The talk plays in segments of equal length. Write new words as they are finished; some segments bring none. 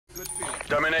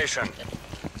Domination.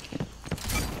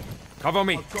 Cover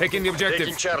me. Taking the objective.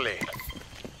 Taking Charlie.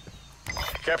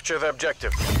 Capture the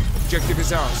objective. Objective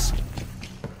is ours.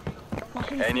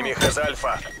 Enemy has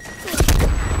Alpha.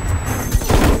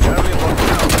 Charlie locked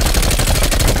down.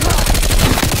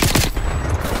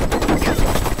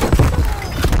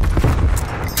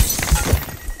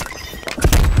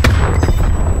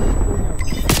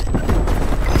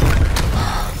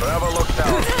 Bravo locked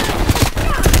down.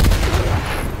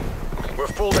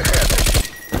 We've pulled ahead.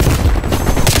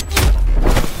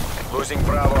 Losing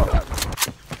Bravo.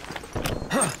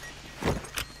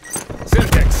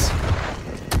 Syntax.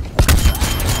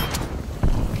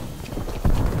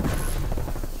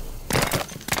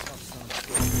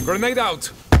 Grenade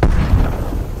out.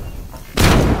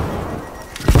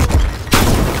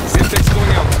 Syntax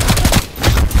going out.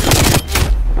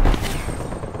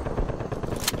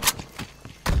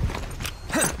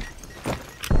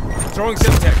 Throwing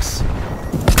Syntax.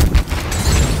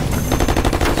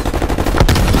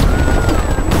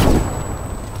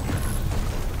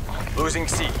 Losing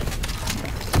C.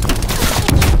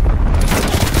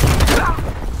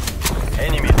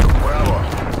 Enemy took Bravo.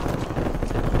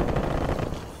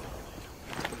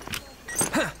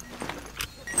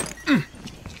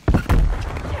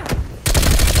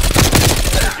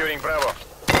 Securing Bravo.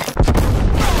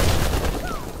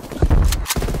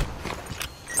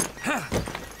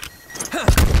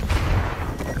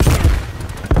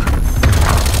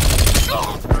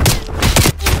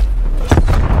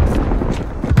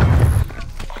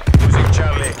 Losing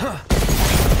Charlie.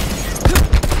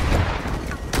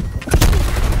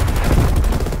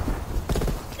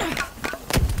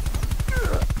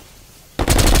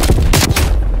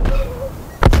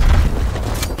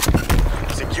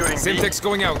 Securing B. Syntax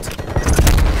going out.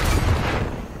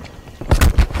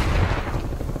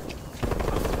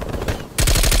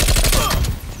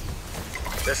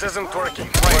 This isn't working.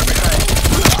 We're behind.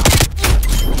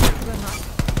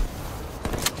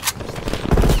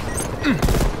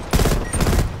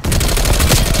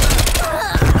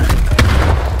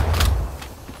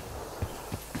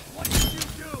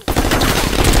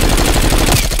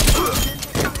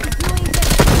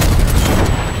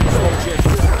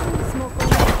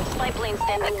 Spy plane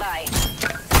standing by.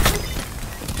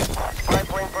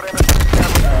 Pipeline perimeter.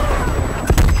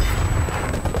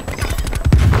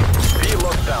 B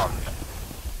locked down.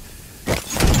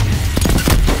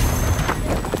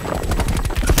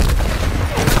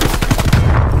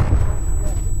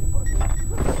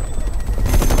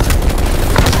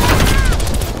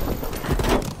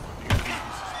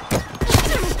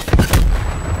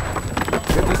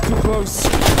 That was too close.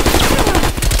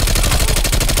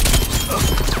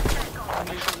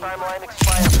 Timeline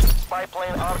expired. Spy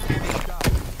plane RTB.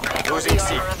 Losing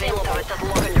C. Available. It doesn't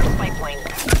look on your spy plane.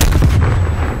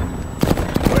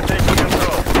 We're taking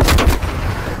control.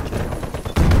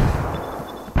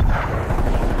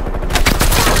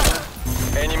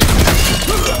 Enemy.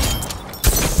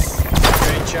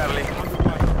 Securing Charlie.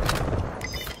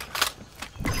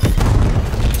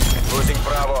 Losing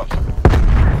Bravo.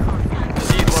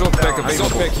 Seed Assault locked back down. available.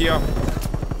 Assault back here.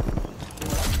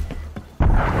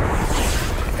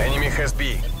 Enemy has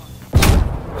B.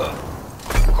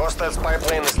 Hostile spy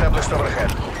plane established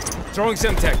overhead. Throwing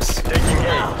Syntax. Taking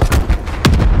A.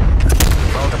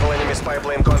 Multiple enemy spy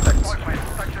plane contacts.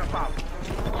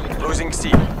 Losing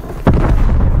C.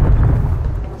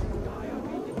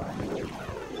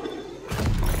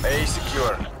 A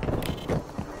secure.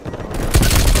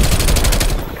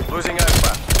 Losing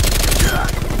Alpha.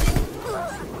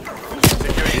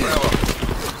 Securing Bravo.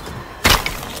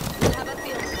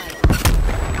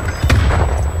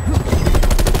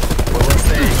 We will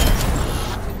stay.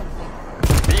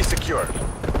 B secure.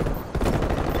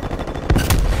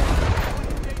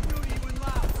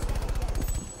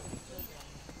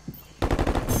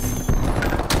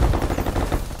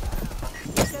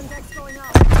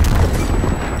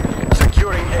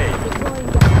 Securing A.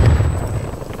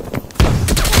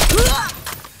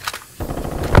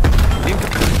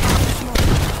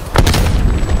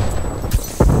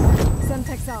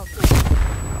 Semtex out.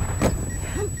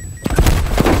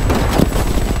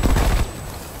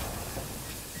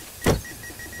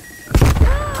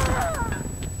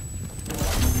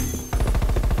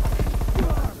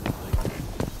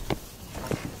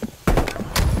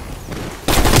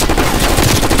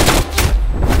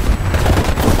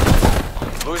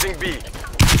 Losing B.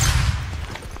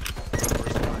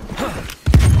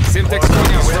 Syntax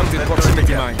going out. Wanted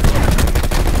proximity mine.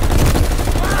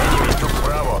 Enemy took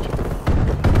Bravo.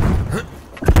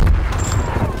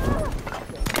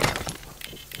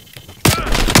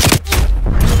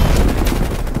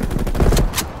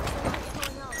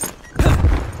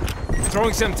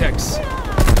 Throwing Semtex.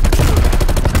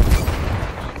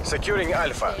 Securing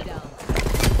Alpha.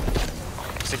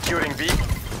 Securing B.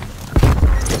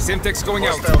 Semtex going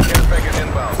out. Hostile care package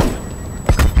inbound.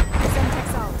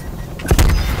 Semtex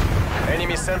out.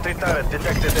 Enemy sentry turret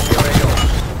detected in your AO.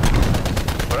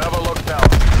 Bravo locked down.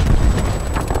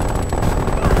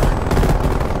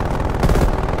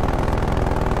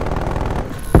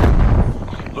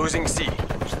 Losing C.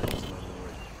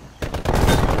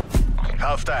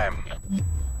 Half time.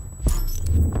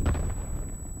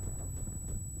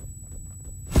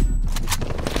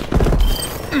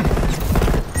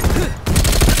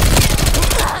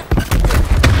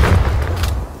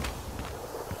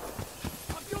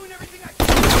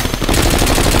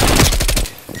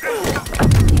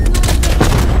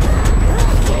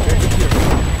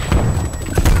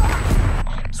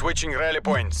 Switching rally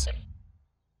points.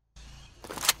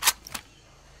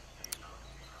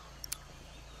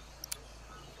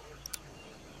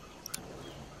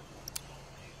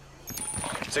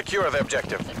 Secure the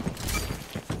objective.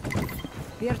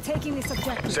 We are taking this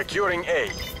objective. Securing A.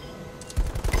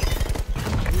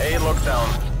 A locked down.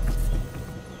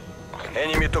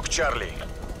 Enemy took Charlie.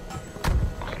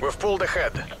 We've pulled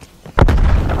ahead.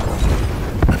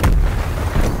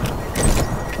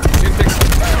 Semtex.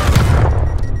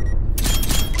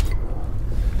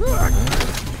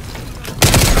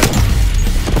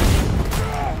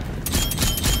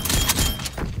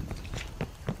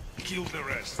 Kill the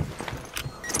rest.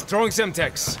 Throwing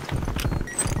Semtex.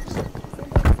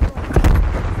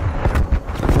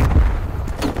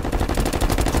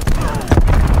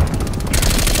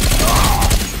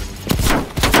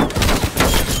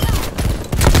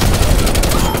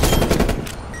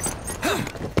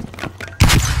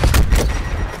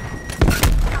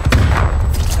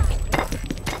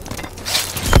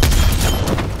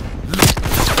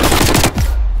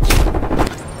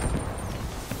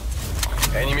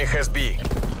 Enemy has B.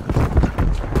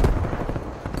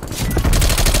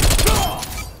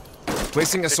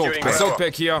 Placing assault. Securing Assault Bravo.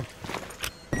 pack here.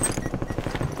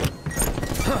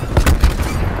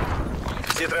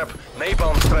 C-trap.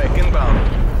 Napalm strike inbound.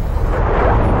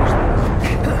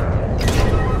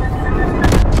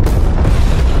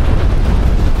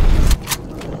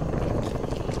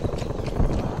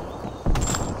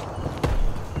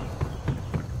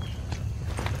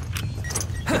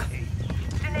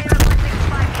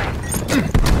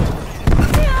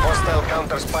 Hostile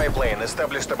counter spy plane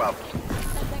established above.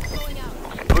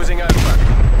 Losing Alpha.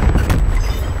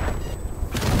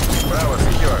 Bravo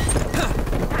secure.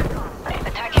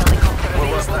 Attack helicopter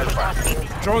We lost available for Alpha. tasking.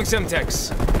 Throwing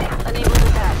Semtex. Unable to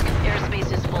task.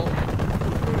 Airspace is full.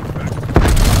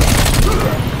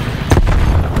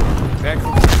 Back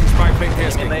for position. Spy plane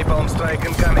tasking. Napalm strike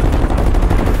incoming.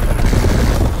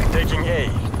 Taking A.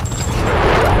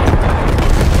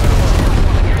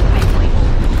 Airspace label.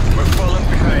 We've fallen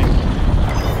behind.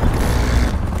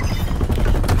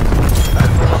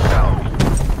 Alpha lockdown.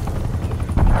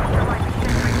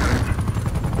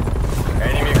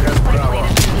 Enemy has Bravo.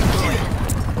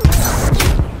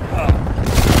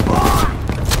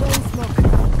 Throwing smoke.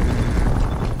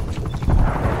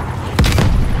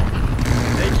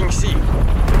 Taking C.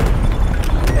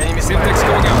 Enemy Semtex spy.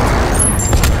 going out.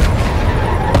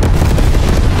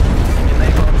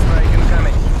 Napalm strike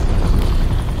incoming.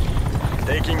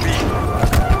 Taking B.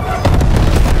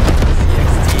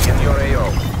 CXT in your AO.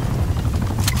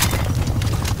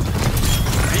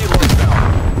 B lockdown.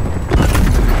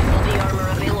 Body armor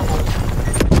available.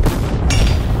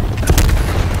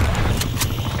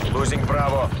 Losing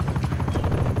Bravo.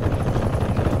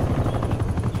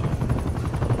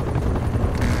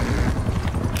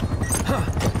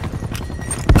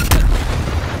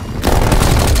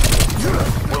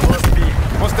 We lost B.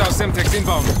 Hostile Semtex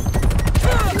inbound.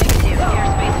 Negative.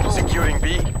 Airspace full. Securing B.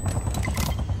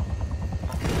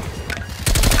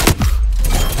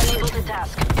 Unable to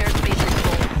task. Airspace is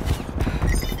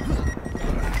full.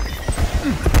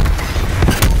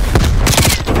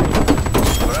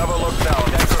 Bravo lockdown.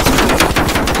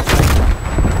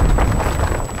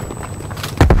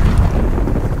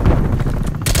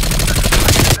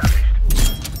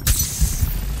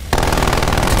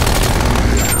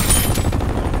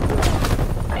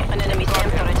 An enemy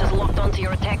SAM turret is locked onto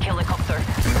your attack helicopter.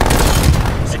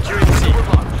 Securing C.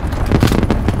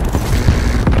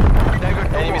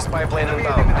 Enemy spy plane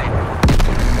inbound.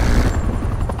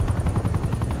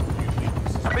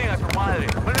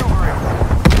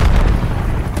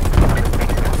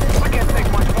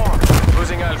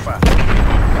 Losing Alpha.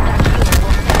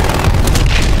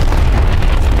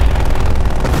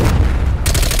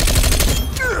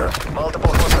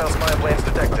 Multiple hostile spy planes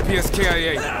detected.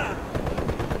 PSKIA.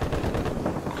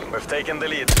 We've taken the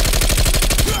lead.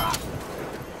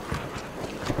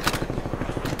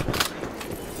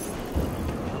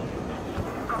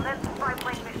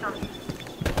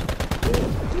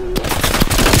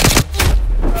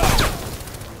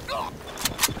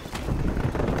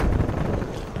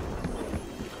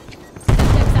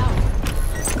 Semtex out.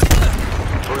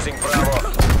 Losing Bravo.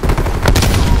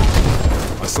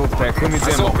 Assault pack, who needs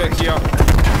ammo? Assault pack here.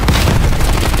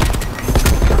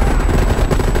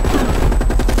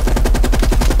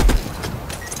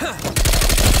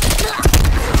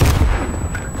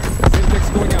 Semtex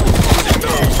going out.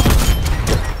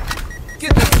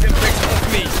 Get that Semtex off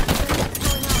me!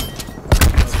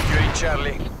 Securing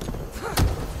Charlie.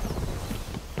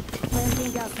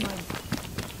 Planting gas mine.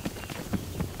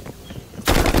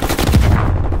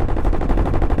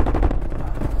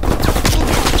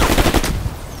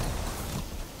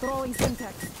 Throwing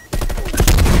Semtex.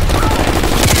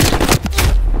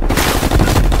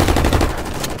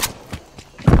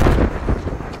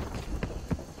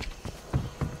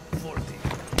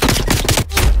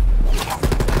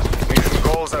 Mission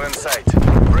goals are in sight.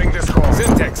 Bring this home.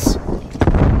 Semtex!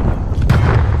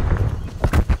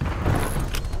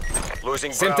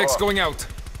 Losing Semtex Bravo. going out.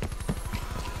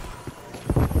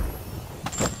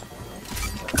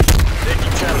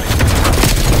 Taking Charlie.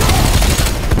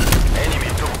 Enemy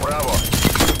took Bravo.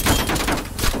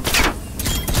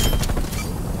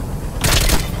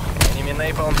 Enemy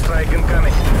napalm strike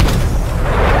incoming.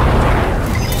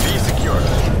 Be secured.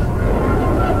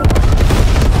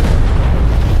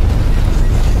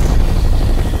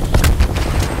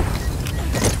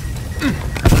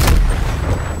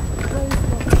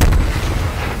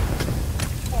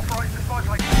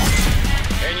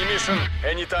 Any mission,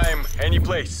 anytime, any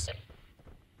place.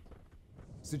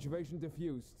 Situation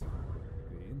diffused.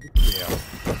 We're in the clear.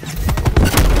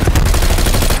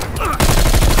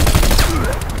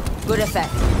 Good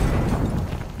effect.